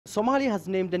Somalia has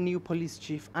named a new police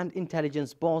chief and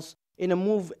intelligence boss in a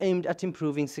move aimed at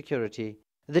improving security.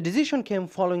 The decision came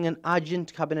following an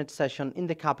urgent cabinet session in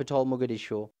the capital,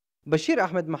 Mogadishu. Bashir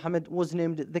Ahmed Mohammed was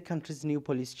named the country's new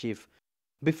police chief.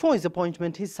 Before his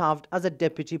appointment, he served as a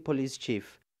deputy police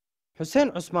chief.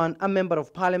 Hussein Usman, a member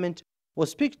of parliament,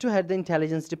 was picked to head the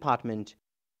intelligence department.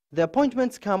 The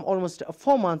appointments come almost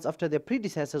 4 months after their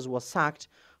predecessors were sacked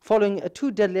following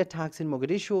 2 deadly attacks in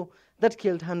Mogadishu that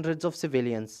killed hundreds of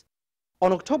civilians.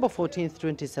 On October 14,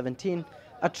 2017,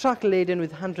 a truck laden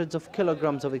with hundreds of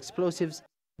kilograms of explosives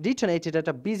detonated at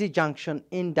a busy junction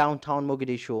in downtown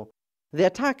Mogadishu. The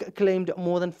attack claimed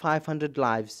more than 500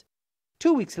 lives.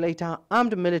 2 weeks later,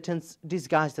 armed militants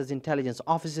disguised as intelligence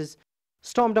officers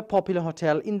stormed a popular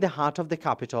hotel in the heart of the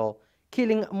capital,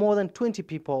 killing more than 20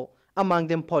 people, among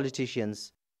them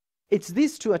politicians. It's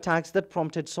these 2 attacks that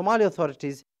prompted Somali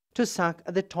authorities to sack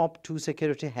the top 2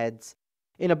 security heads,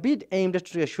 in a bid aimed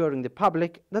at reassuring the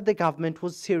public that the government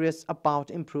was serious about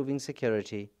improving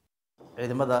security.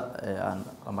 The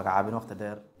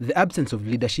absence of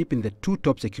leadership in the 2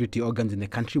 top security organs in the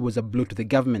country was a blow to the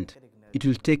government. It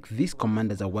will take these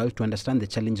commanders a while to understand the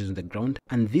challenges on the ground,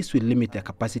 and this will limit their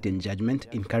capacity and judgment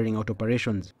in carrying out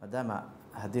operations.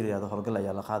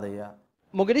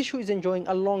 Mogadishu is enjoying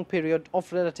a long period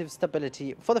of relative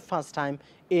stability for the first time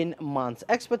in months.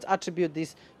 Experts attribute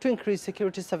this to increased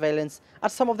security surveillance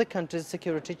at some of the country's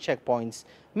security checkpoints.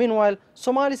 Meanwhile,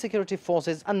 Somali security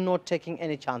forces are not taking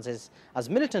any chances, as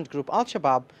militant group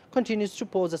al-Shabaab continues to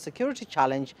pose a security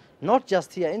challenge not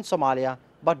just here in Somalia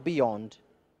but beyond.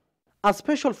 A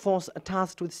special force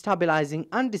tasked with stabilizing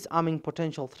and disarming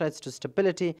potential threats to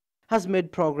stability has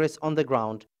made progress on the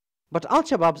ground. But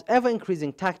al-Shabaab's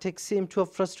ever-increasing tactics seem to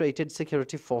have frustrated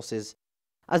security forces.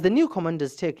 As the new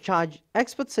commanders take charge,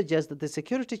 experts suggest that the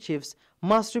security chiefs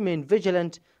must remain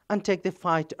vigilant and take the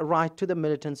fight right to the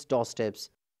militants' doorsteps.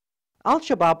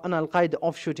 Al-Shabaab, an al-Qaeda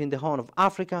offshoot in the Horn of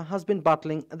Africa, has been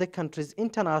battling the country's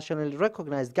internationally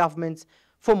recognized governments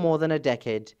for more than a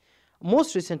decade.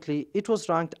 Most recently, it was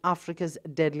ranked Africa's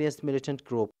deadliest militant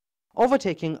group,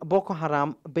 overtaking Boko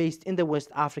Haram, based in the West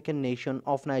African nation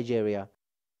of Nigeria.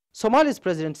 Somalia's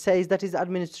president says that his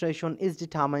administration is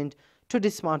determined to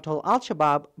dismantle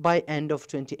al-Shabaab by end of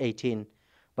 2018.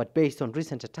 But based on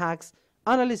recent attacks,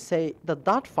 analysts say that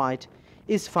that fight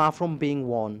is far from being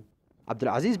won.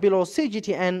 Abdulaziz, Billow,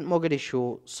 CGTN,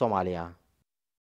 Mogadishu, Somalia.